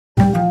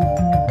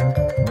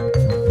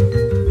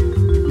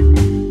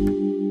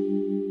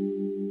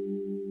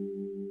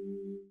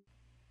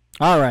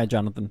All right,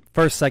 Jonathan.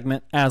 First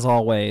segment, as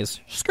always.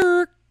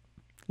 Skirt.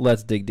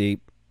 Let's dig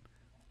deep.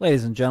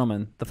 Ladies and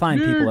gentlemen, the fine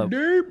people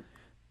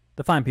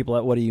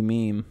at What Do You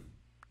Meme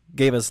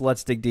gave us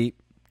Let's Dig Deep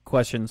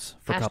questions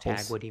for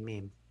couples. What do you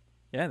mean?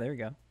 Yeah, there you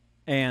go.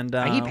 And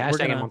I keep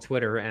hashtagging him on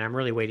Twitter, and I'm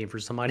really waiting for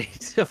somebody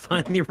to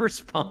finally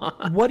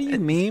respond. What Do You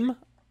Meme?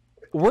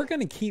 We're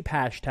going to keep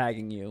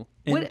hashtagging you.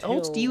 What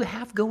else do you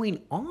have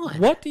going on?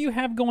 What do you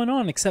have going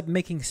on except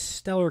making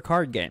stellar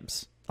card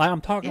games?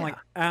 I'm talking like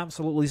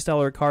absolutely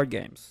stellar card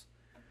games.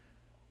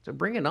 So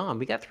bring it on.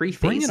 We got three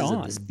faces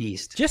of this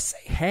beast. Just say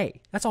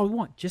hey. That's all we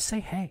want. Just say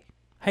hey.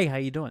 Hey, how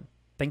you doing?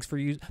 Thanks for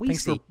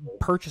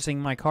purchasing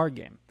my card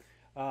game.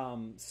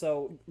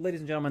 So, ladies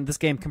and gentlemen, this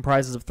game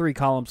comprises of 3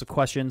 columns of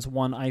questions,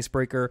 1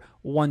 icebreaker,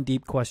 1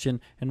 deep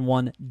question, and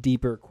 1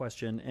 deeper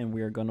question. And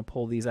we are going to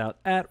pull these out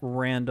at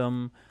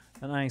random.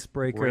 An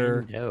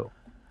icebreaker,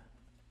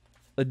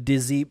 a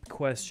deep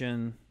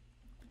question,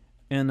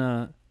 and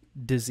a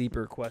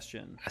deeper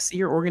question. I see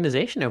your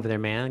organization over there,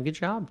 man. Good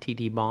job,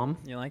 TD Bomb.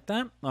 You like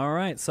that? All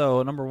right.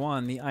 So, number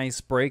 1, the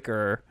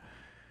icebreaker.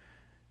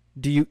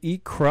 Do you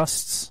eat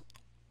crusts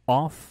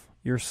off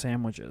your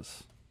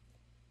sandwiches?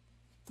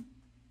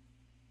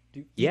 Do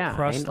you eat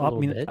crust off?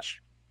 Bitch.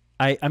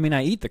 I mean,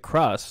 I eat the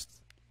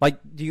crust. Like,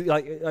 do you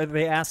like? Are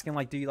they asking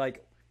like, do you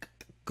like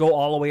go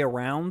all the way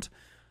around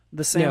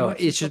the sandwich?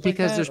 No, it's just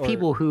because there's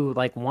people who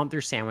like want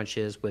their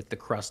sandwiches with the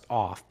crust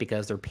off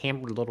because they're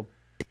pampered little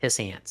piss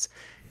ants.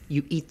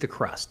 You eat the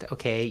crust,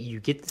 okay? You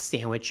get the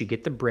sandwich, you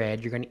get the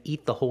bread. You're going to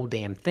eat the whole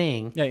damn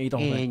thing. Yeah, eat the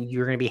whole thing. And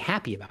you're going to be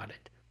happy about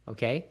it,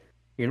 okay?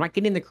 You're not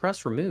getting the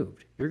crust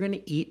removed. You're going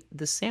to eat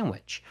the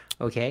sandwich,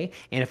 okay?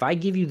 And if I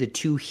give you the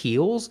 2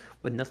 heels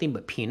with nothing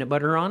but peanut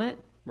butter on it,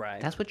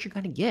 that's what you're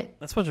going to get.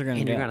 That's what you're going to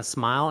get. And you're going to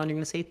smile and you're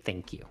going to say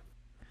thank you.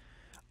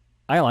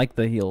 I like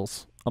the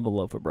heels of a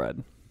loaf of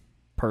bread,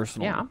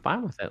 personally. Yeah, I'm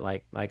fine with it.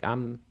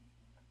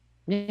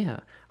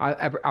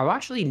 I've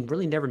actually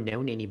really never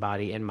known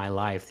anybody in my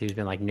life who's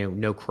been like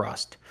no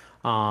crust.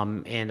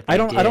 And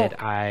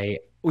if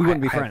we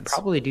wouldn't be friends. I'd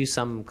probably do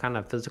some kind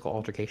of physical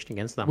altercation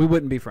against them. We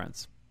wouldn't be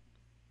friends.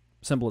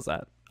 Simple as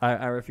that.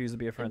 I refuse to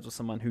be friends with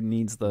someone who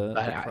needs the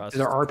crust.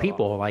 There are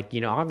people like,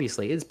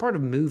 obviously it's part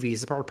of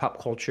movies, it's part of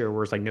pop culture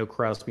where it's like no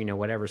crust,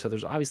 whatever. So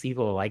there's obviously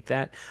people like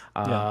that.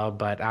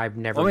 But I've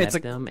never met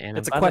them. And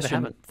it's a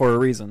question for a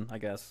reason, I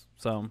guess.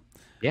 So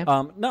yeah.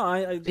 No,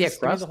 I just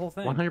crust, the whole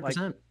thing.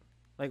 100%.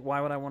 Like,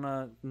 why would I want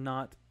to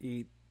not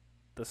eat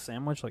the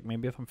sandwich? Like,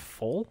 maybe if I'm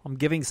full, I'm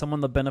giving someone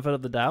the benefit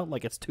of the doubt.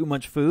 Like, it's too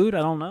much food. I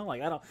don't know.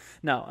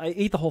 I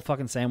eat the whole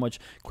fucking sandwich.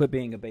 Quit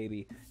being a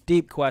baby.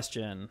 Deep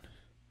question.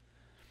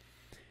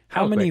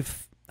 How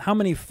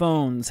many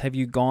phones have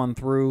you gone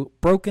through?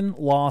 Broken,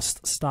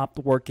 lost, stopped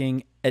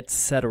working,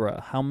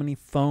 etc. How many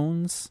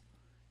phones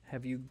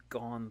have you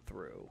gone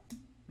through?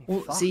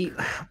 Well, see,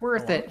 we're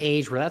at that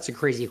age where that's a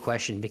crazy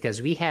question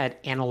because we had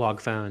analog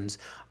phones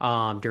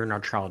during our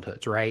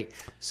childhoods, right?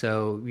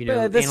 So,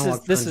 analog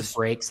phones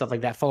break, stuff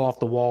like that, fall off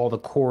the wall, the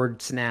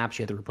cord snaps,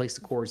 you have to replace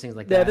the cords, things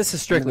like that. Yeah, this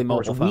is strictly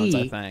mobile phones,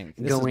 I think.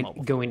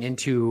 Going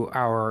into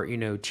our,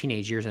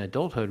 teenage years and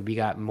adulthood, we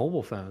got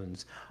mobile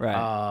phones.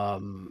 Right.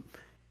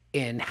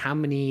 And how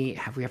many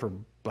have we ever,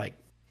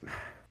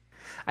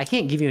 I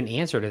can't give you an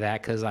answer to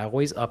that because I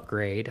always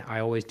upgrade.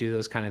 I always do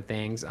those kind of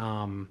things.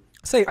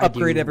 Say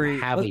upgrade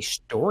have a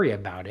story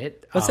about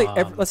it.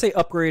 Let's say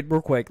upgrade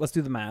real quick. Let's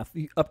do the math.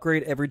 You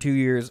upgrade every 2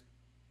 years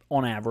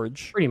on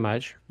average. Pretty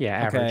much. Yeah,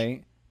 average.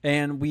 Okay.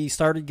 And we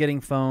started getting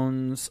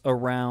phones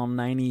around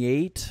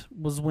 98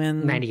 was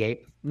when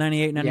 98,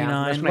 99. Yeah,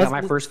 that's when I got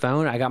my first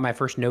phone. I got my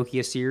first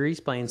Nokia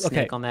series playing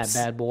Snake on that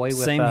bad boy.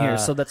 Same here.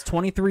 So that's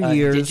 23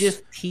 years.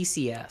 Digis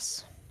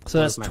PCS. So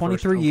that's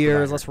 23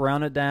 years. Let's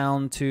round it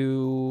down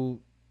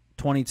to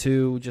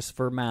 22 just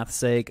for math's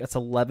sake. That's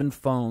 11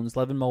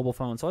 mobile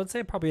phones. So I'd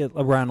say probably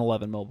around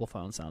 11 mobile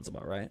phones sounds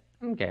about right.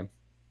 Okay.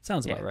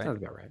 Sounds about right.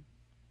 Sounds about right.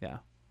 Yeah.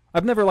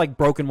 I've never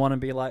broken one and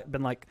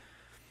been like,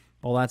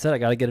 well, that's it. I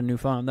got to get a new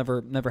phone.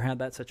 I've never had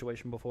that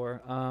situation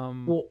before.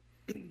 Well,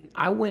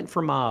 I went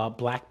from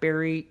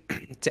BlackBerry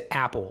to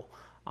Apple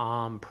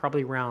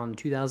probably around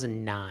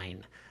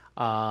 2009.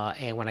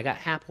 And when I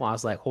got Apple, I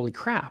was like, holy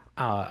crap,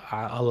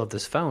 I love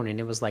this phone. And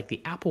it was like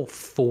the Apple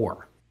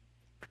 4.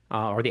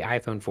 Or the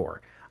iPhone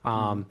 4.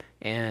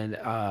 And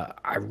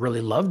I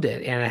really loved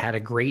it. And I had a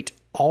great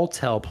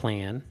Alltel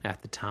plan at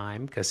the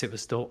time because it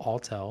was still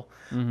Alltel.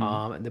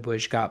 And the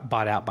Bush got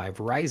bought out by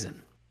Verizon.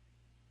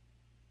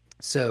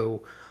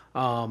 So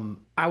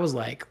I was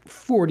like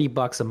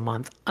 $40 a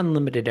month,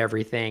 unlimited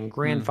everything,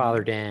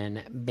 grandfathered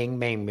in, bing,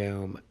 bang,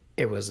 boom.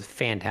 It was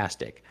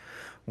fantastic.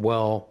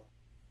 Well,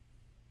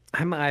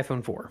 I'm an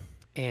iPhone 4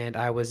 and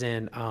I was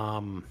in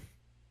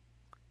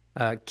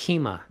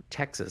Kemah,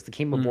 Texas, the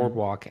Kemah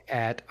Boardwalk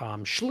at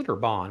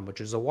Schlitterbahn, which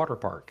is a water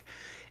park.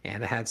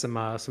 And I had some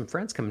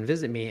friends come and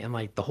visit me, and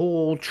the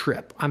whole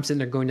trip, I'm sitting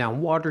there going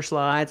down water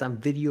slides. I'm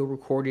video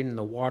recording in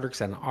the water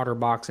because I had an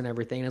OtterBox and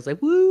everything. And I was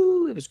like,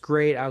 woo! It was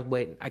great. I was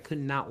waiting. I could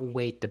not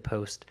wait to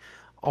post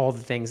all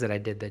the things that I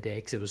did that day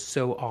because it was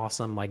so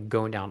awesome,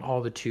 going down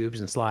all the tubes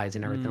and slides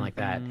and everything like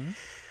that.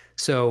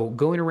 So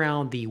going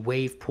around the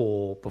wave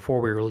pool before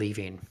we were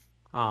leaving,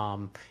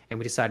 and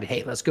we decided,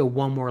 hey, let's go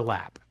one more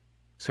lap.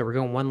 So we're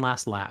going one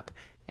last lap,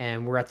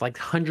 and we're at like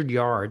 100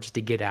 yards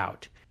to get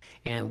out,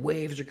 and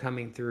waves are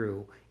coming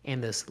through,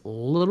 and this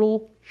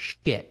little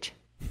shit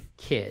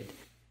kid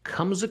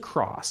comes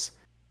across.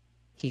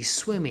 He's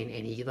swimming,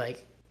 and he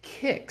like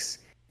kicks,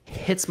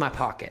 hits my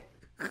pocket,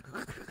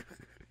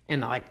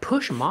 and I like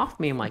push him off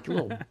me. I'm like, you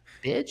little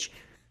bitch.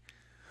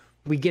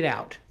 We get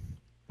out.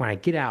 When I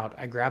get out,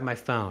 I grab my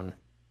phone.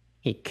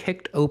 He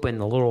kicked open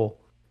the little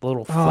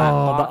flat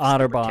box the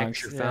otter that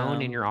protects box. your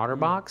phone in your otter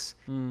box.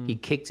 He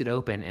kicked it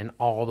open, and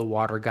all the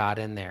water got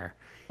in there.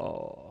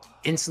 Oh.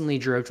 Instantly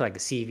drove to like the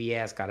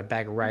CVS, got a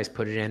bag of rice,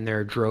 put it in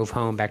there, drove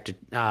home back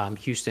to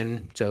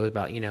Houston. So it was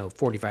about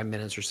 45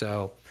 minutes or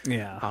so.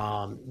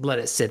 Yeah. Let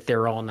it sit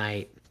there all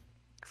night.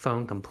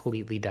 Phone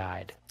completely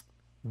died.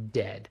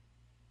 Dead.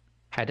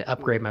 Had to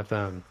upgrade my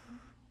phone.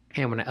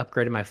 And when I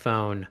upgraded my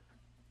phone,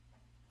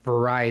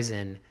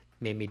 Verizon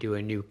made me do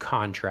a new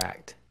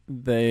contract.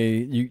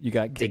 You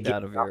got kicked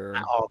out of your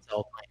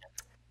Alltel plan.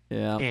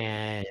 Yeah.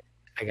 And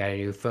I got a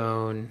new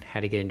phone, had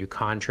to get a new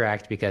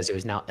contract because it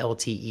was now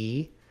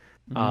LTE,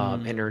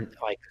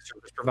 like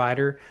service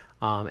provider,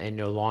 and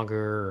no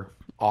longer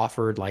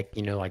offered like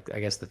I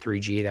guess the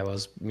 3G that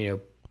was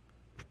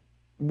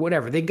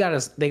whatever. They got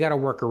to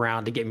work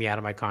around to get me out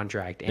of my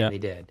contract, and they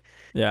did.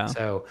 Yeah.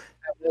 So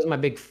that was my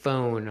big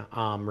phone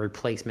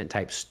replacement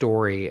type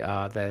story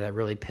that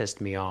really pissed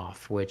me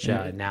off. Which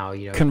now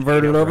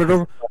converted over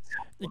to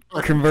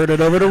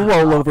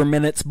rollover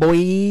minutes, boy.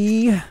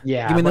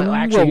 Yeah, give me but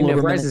actually,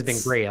 Verizon has been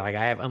minutes. great. Like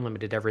I have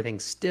unlimited everything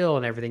still,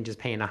 and everything just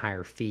paying a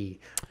higher fee.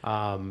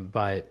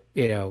 But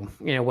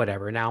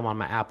whatever. Now I'm on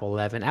my Apple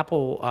 11,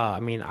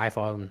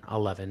 iPhone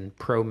 11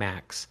 Pro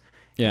Max.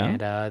 Yeah, and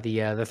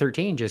the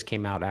 13 just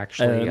came out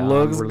actually. It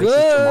looks releases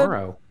good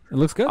tomorrow. It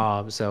looks good.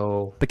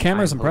 So the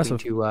camera's I'm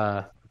impressive.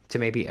 To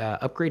maybe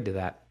upgrade to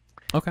that.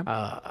 Okay.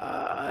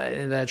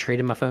 And I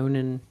traded my phone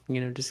and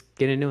just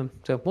get a new one.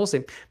 So we'll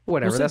see.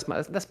 Whatever.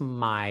 That's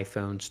my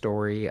phone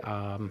story. You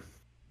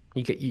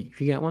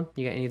got one?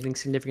 You got anything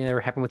significant that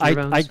ever happened with your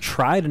phones? I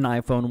tried an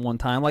iPhone one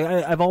time. Like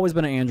I've always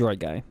been an Android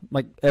guy.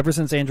 Like ever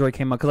since Android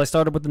came out, because I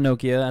started with the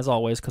Nokia as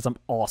always, because I'm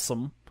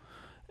awesome,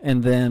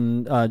 and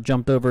then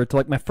jumped over to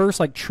like my first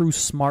like true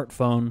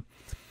smartphone.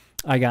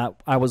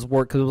 I was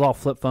work because it was all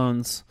flip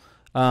phones.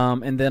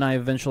 And then I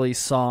eventually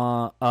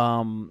saw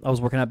I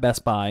was working at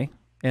Best Buy,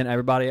 and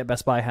everybody at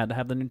Best Buy had to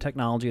have the new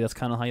technology. That's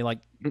kind of how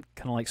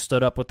you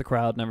stood up with the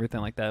crowd and everything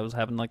like that. It was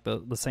having like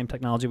the same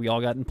technology. We all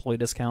got employee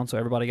discounts, so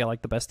everybody got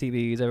like the best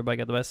TVs, everybody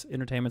got the best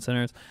entertainment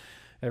centers,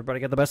 everybody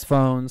got the best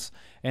phones.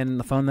 And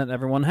the phone that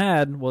everyone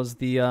had was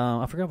the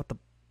I forgot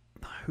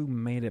who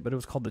made it, but it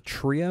was called the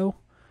Trio.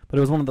 But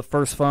it was one of the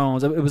first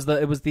phones. It was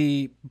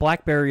the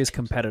BlackBerry's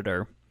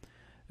competitor.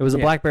 It was a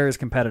BlackBerry's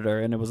competitor,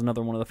 and it was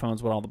another one of the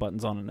phones with all the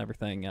buttons on it and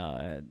everything.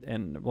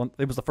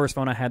 It was the first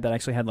phone I had that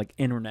actually had like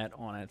internet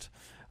on it,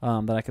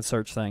 that I could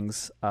search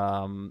things,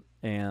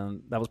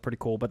 and that was pretty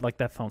cool. But like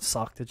that phone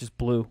sucked; it just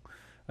blew.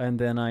 And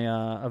then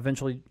I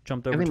eventually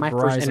jumped over. I think my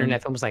Verizon. First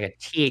internet phone was like a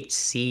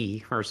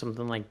THC or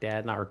something like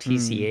that, or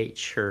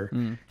TCH or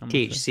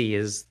THC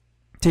is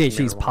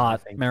THC's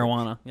pot,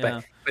 marijuana.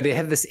 Yeah, but it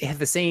had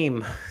the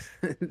same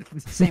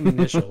same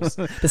initials,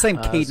 the same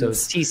cadence. So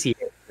it's TCH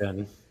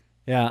then.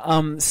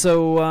 Yeah.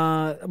 So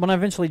when I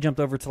eventually jumped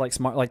over to like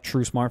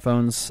true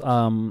smartphones,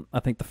 I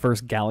think the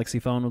first Galaxy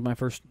phone was my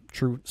first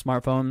true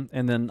smartphone,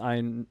 and then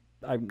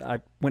I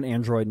went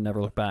Android and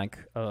never looked back,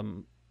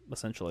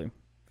 essentially.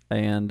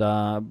 And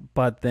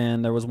but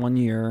then there was one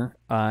year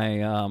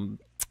when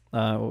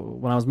I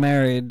was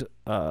married,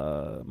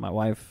 my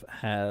wife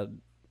had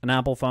an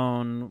Apple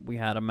phone, we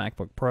had a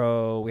MacBook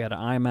Pro, we had an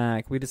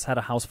iMac, we just had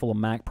a house full of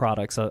Mac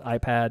products, an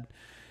iPad.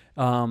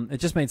 It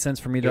just made sense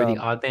for me You're the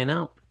odd man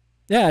out.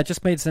 Yeah, it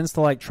just made sense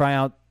to like try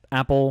out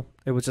Apple.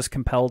 It was just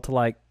compelled to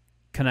like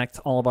connect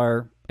all of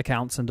our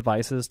accounts and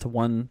devices to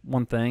one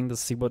thing to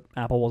see what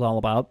Apple was all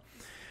about.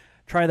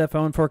 Tried that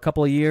phone for a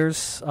couple of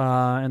years,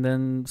 and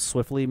then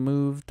swiftly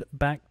moved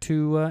back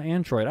to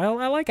Android.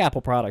 I like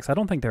Apple products. I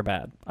don't think they're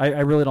bad. I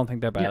really don't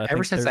think they're bad. Yeah,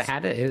 ever since I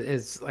had it,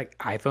 it's like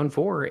iPhone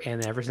 4,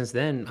 and ever since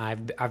then,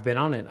 I've been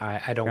on it.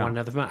 I don't want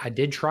another phone. I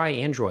did try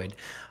Android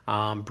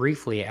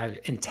briefly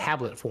in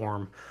tablet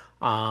form,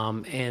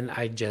 and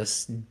I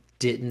just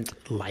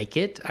didn't like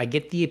it. I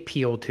get the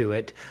appeal to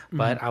it,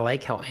 but I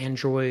like how I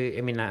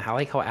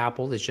like how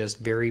Apple is just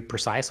very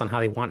precise on how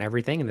they want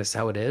everything, and this is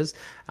how it is.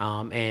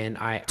 And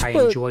I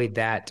enjoyed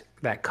that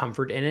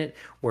comfort in it,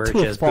 where it's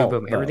just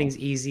boom, everything's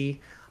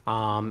easy,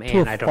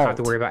 and I don't have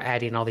to worry about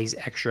adding all these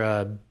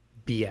extra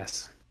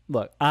BS.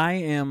 Look, I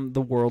am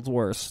the world's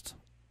worst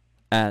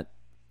at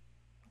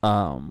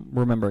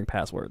remembering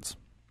passwords.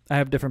 I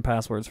have different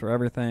passwords for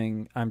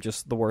everything. I'm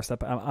just the worst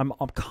at. I'm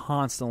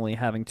constantly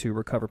having to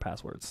recover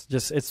passwords.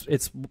 Just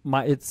it's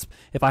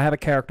if I have a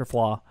character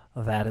flaw,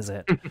 that is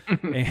it,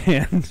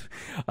 and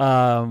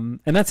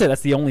that's it.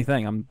 That's the only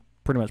thing. I'm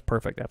pretty much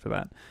perfect after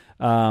that.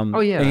 And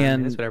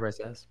that's what everybody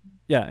says.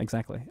 Yeah,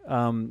 exactly.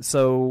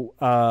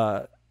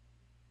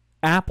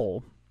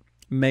 Apple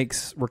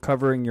makes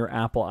recovering your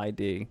Apple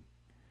ID.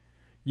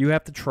 You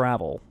have to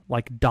travel,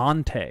 like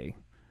Dante,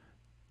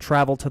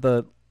 travel to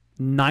the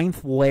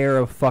 9th layer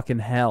of fucking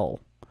hell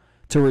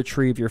to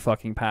retrieve your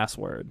fucking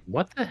password.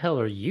 What the hell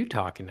are you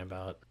talking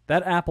about?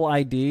 That Apple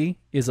ID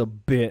is a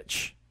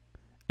bitch.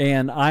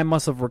 And I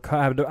must have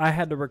recovered. I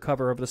had to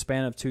recover over the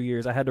span of 2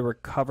 years. I had to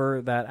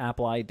recover that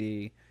Apple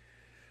ID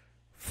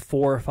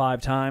 4 or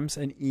 5 times,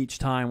 and each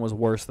time was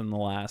worse than the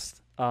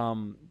last.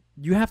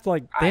 You have to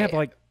like.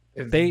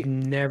 They've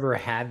never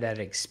had that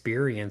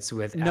experience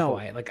with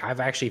Apple. Like I've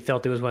actually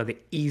felt it was one of the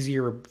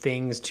easier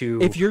things to.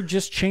 If you're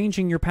just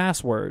changing your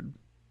password,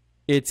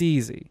 it's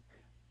easy.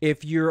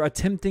 If you're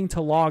attempting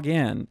to log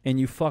in and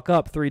you fuck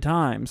up 3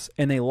 times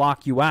and they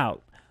lock you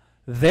out,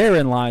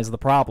 therein lies the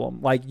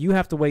problem. Like you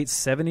have to wait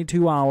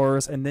 72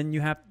 hours, and then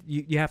you have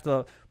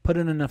to put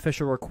in an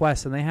official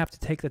request, and they have to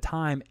take the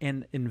time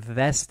and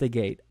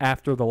investigate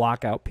after the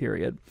lockout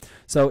period.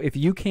 So if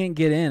you can't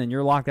get in and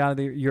you're locked out of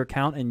your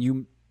account and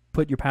you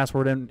put your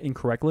password in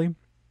incorrectly,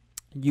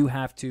 you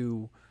have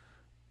to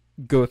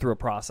go through a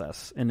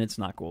process, and it's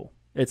not cool.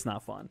 It's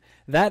not fun.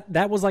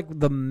 That was like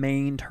the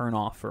main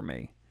turnoff for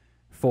me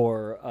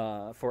for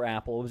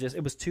Apple.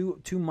 It was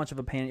too much of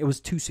a pain. It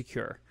was too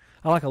secure.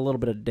 I like a little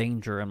bit of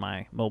danger in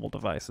my mobile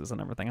devices and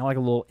everything. I like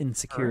a little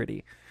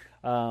insecurity.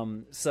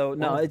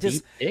 It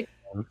just.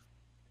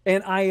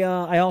 And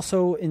I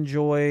also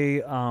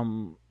enjoy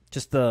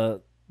just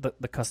the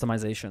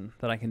customization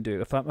that I can do.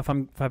 If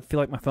I feel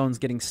like my phone's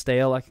getting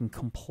stale, I can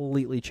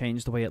completely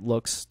change the way it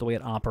looks, the way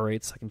it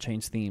operates. I can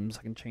change themes.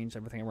 I can change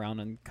everything around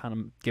and kind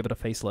of give it a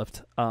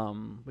facelift,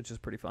 which is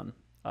pretty fun.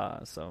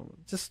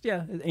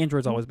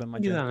 Android's always been my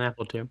jam. You do that on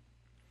Apple too.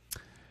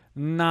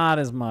 Not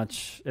as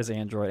much as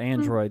Android.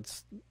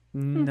 Android's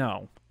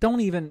no. Don't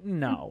even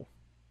no.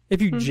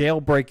 If you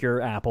jailbreak your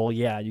Apple,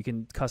 yeah, you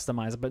can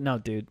customize it. But no,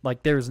 dude,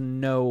 like there's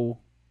no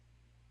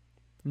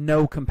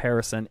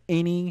comparison.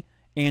 Any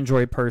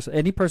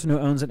person who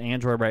owns an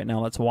Android right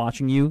now that's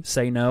watching you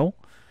say no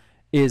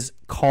is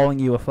calling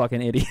you a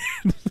fucking idiot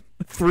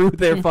through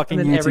their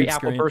fucking and then YouTube every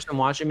screen. Apple person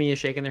watching me is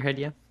shaking their head.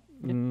 Yeah.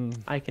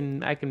 I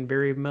can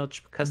very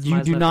much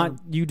customize.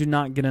 You do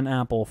not get an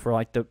Apple for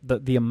like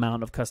the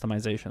amount of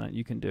customization that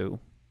you can do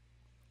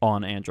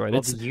on Android.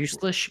 It's the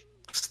useless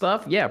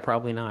stuff. Yeah,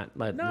 probably not.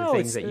 But the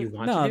things that you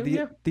want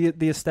to do.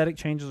 The aesthetic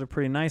changes are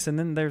pretty nice, and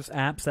then there's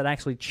apps that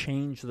actually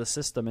change the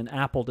system, and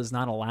Apple does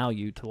not allow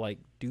you to like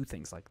do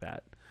things like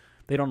that.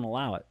 They don't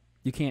allow it.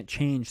 You can't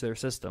change their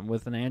system.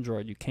 With an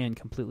Android, you can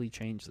completely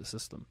change the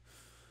system.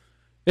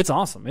 It's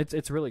awesome.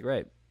 It's really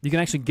great. You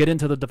can actually get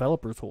into the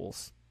developer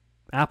tools.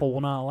 Apple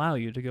will not allow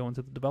you to go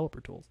into the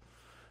developer tools.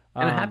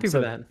 And I'm happy for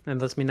that.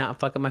 And lets me not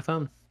fuck up my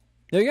phone.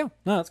 There you go.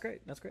 No, that's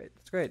great. That's great.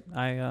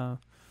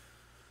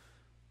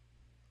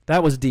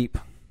 That was deep.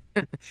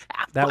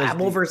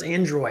 Apple versus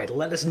Android.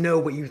 Let us know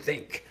what you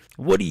think.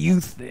 What do you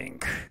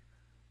think?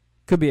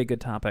 Could be a good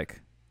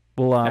topic.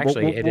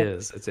 It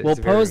is. We'll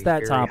pose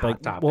that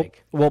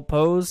topic. We'll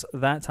pose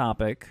that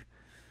topic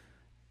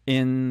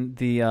in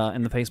the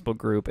Facebook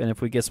group, and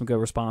if we get some good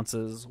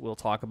responses, we'll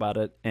talk about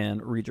it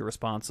and read your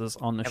responses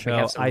on the show. If we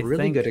have some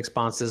really good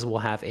responses, we'll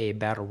have a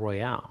battle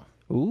royale.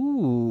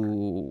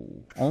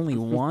 Ooh, only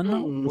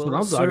one will That's what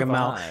I'm survive. talking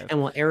about,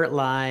 and we'll air it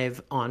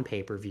live on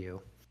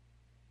pay-per-view.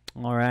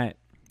 All right,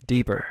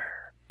 deeper.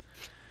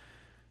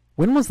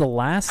 When was the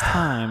last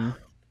time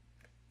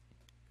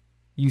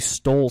you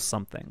stole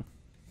something?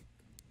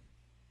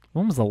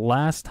 When was the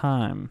last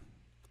time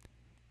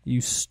you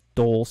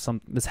stole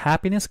something? Does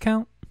happiness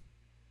count?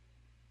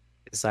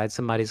 Inside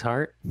somebody's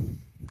heart?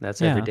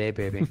 That's every day,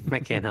 baby. I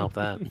can't help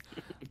that.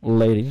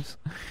 Ladies.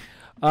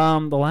 The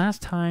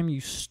last time you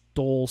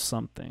stole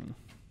something.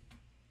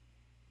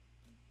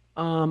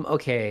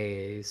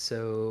 Okay,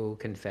 so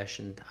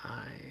confession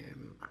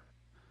time.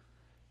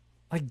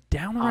 Like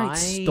downright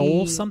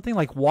stole something?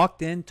 Like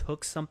walked in,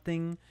 took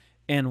something,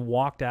 and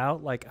walked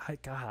out? Like, I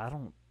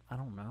don't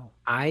know.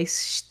 I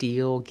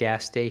steal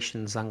gas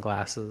station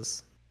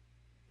sunglasses.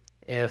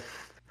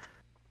 If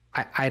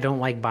I don't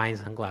like buying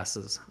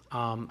sunglasses.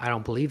 I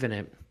don't believe in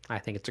it. I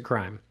think it's a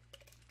crime.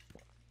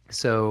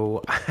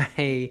 So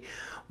I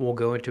will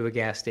go into a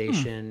gas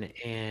station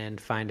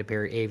and find a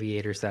pair of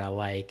aviators that I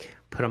like,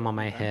 put them on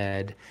my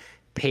head,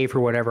 pay for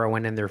whatever I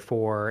went in there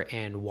for,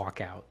 and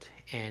walk out.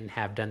 And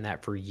have done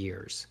that for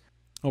years.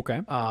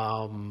 Okay.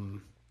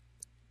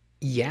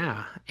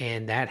 Yeah,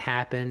 and that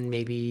happened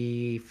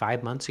maybe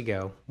 5 months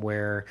ago,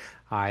 where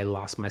I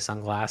lost my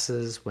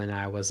sunglasses when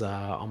I was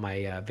on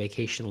my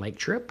vacation lake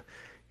trip,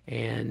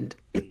 and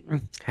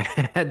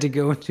I had to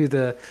go to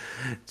the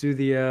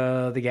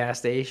gas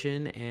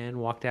station and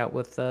walked out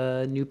with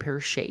a new pair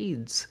of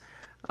shades.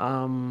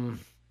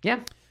 Yeah.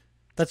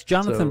 That's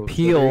Jonathan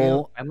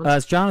Peele.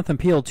 It's Jonathan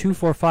Peele,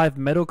 245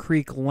 Meadow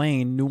Creek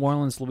Lane, New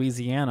Orleans,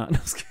 Louisiana.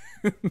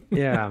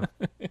 Yeah.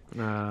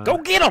 Go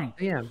get him.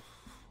 Yeah.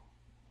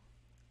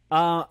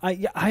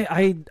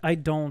 I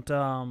don't.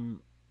 God,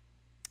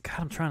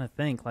 I'm trying to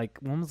think. Like,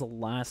 when was the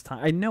last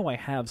time? I know I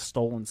have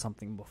stolen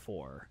something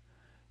before,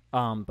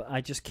 but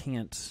I just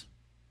can't.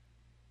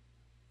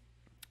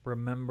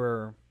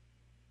 remember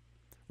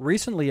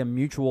recently a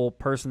mutual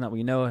person that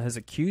we know has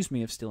accused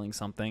me of stealing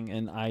something,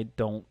 and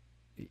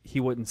he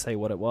wouldn't say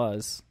what it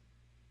was,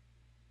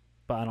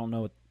 but I don't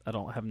know. I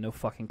don't have no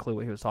fucking clue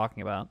what he was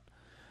talking about.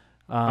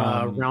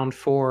 Round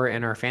 4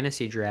 in our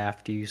fantasy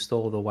draft, you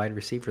stole the wide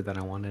receiver that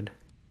I wanted.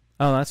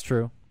 Oh, that's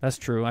true. That's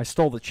true. I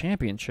stole the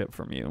championship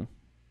from you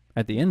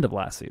at the end of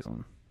last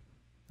season.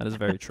 That is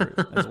very true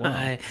as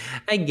well.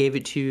 I gave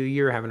it to you.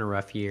 You were having a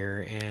rough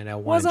year, and I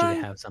wanted you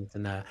to have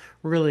something to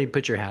really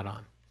put your hat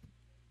on.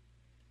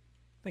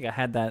 I think I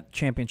had that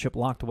championship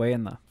locked away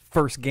in the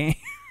first game.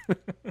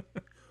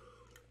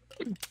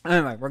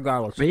 Anyway,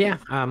 regardless. But yeah,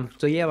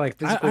 like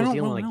physical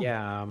stealing,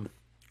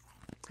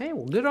 hey,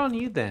 well, good on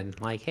you then.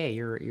 Like, hey,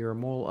 you're a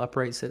moral,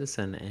 upright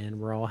citizen, and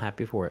we're all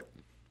happy for it.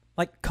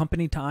 Like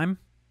company time,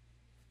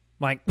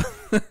 like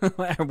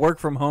I work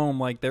from home.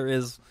 Like there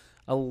is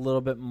a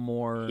little bit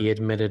more. He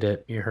admitted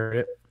it. You heard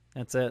it.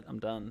 That's it. I'm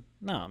done.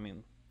 No, I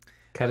mean,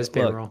 cut his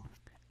payroll. Look,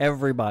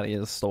 everybody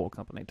has stole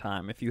company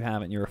time. If you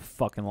haven't, you're a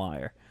fucking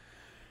liar.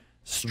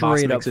 Straight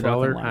Boss up makes a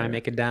dollar. liar. I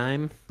make a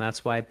dime.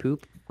 That's why I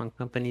poop on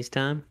company's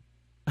time.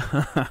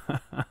 I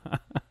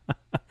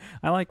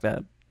like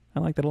that. I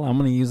like that a lot. I'm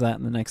going to use that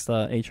in the next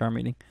HR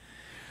meeting.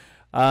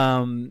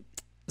 So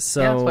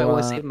that's why I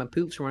always save my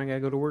poops when I gotta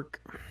go to work.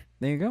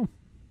 There you go.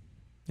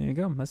 There you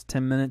go. That's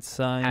 10 minutes.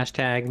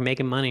 Hashtag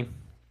making money.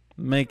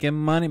 Making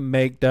money.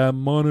 Make that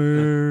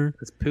money.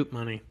 It's poop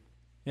money.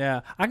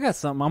 Yeah, I got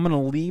something. I'm going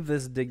to leave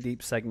this Dig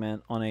Deep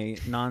segment on a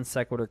non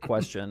sequitur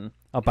question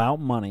about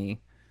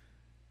money,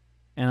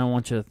 and I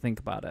want you to think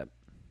about it.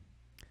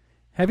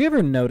 Have you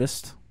ever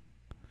noticed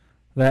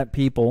that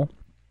people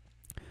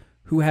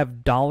who have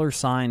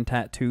 $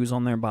 tattoos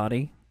on their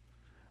body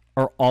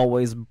are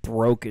always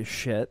broke as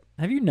shit?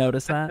 Have you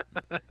noticed that?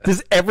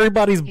 Because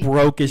everybody's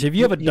broke as shit. If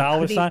you have a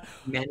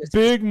 $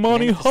 big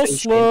money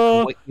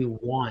hustler. What you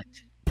want.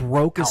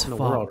 Broke as fuck. In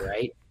the world,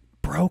 right?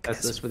 Broke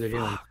That's as what they're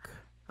doing.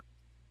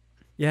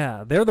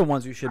 Yeah, they're the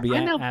ones who should be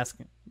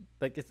asking.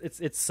 Like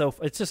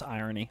it's just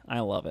irony.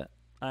 I love it.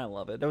 I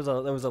love it. There was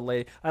a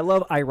lady. I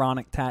love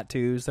ironic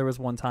tattoos. There was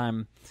one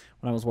time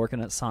when I was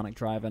working at Sonic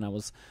Drive-In, I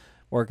was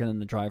working in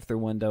the drive-through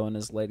window, and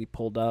this lady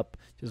pulled up,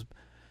 just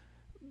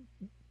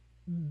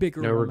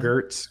bigger. No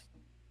regrets.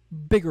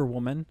 Bigger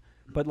woman,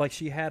 but like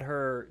she had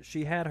her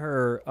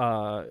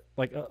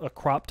like a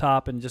crop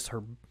top, and just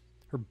her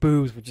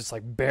boobs were just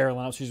like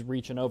barreling out. She's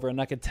reaching over, and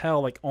I could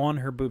tell like on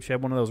her boob she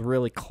had one of those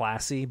really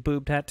classy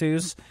boob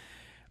tattoos,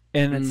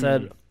 and it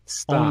said.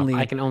 Stop.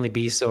 I can only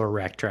be so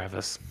erect,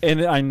 Travis.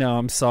 And I know,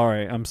 I'm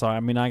sorry. I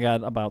mean, I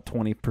got about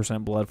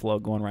 20% blood flow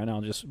going right now,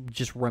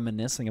 just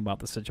reminiscing about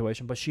the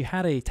situation. But she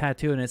had a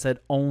tattoo, and it said,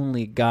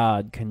 "Only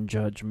God can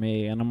judge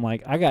me." And I'm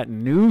like, I got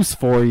news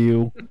for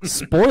you.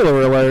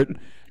 Spoiler alert.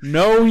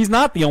 No, he's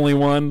not the only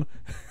one,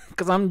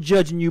 because I'm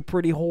judging you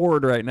pretty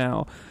hard right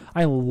now.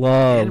 And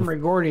I'm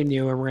recording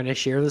you, and we're going to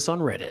share this on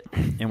Reddit.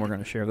 And we're going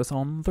to share this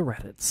on the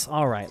Reddits.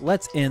 All right,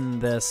 let's end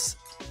this.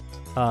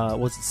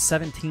 Was it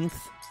 17th?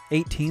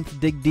 18th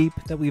Dig Deep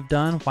that we've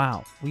done.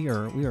 Wow, we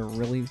are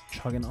really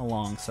chugging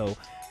along. So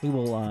we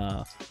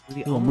will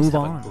move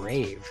on. A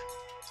grave.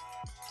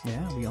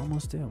 Yeah, we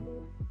almost do.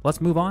 Let's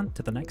move on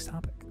to the next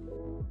topic.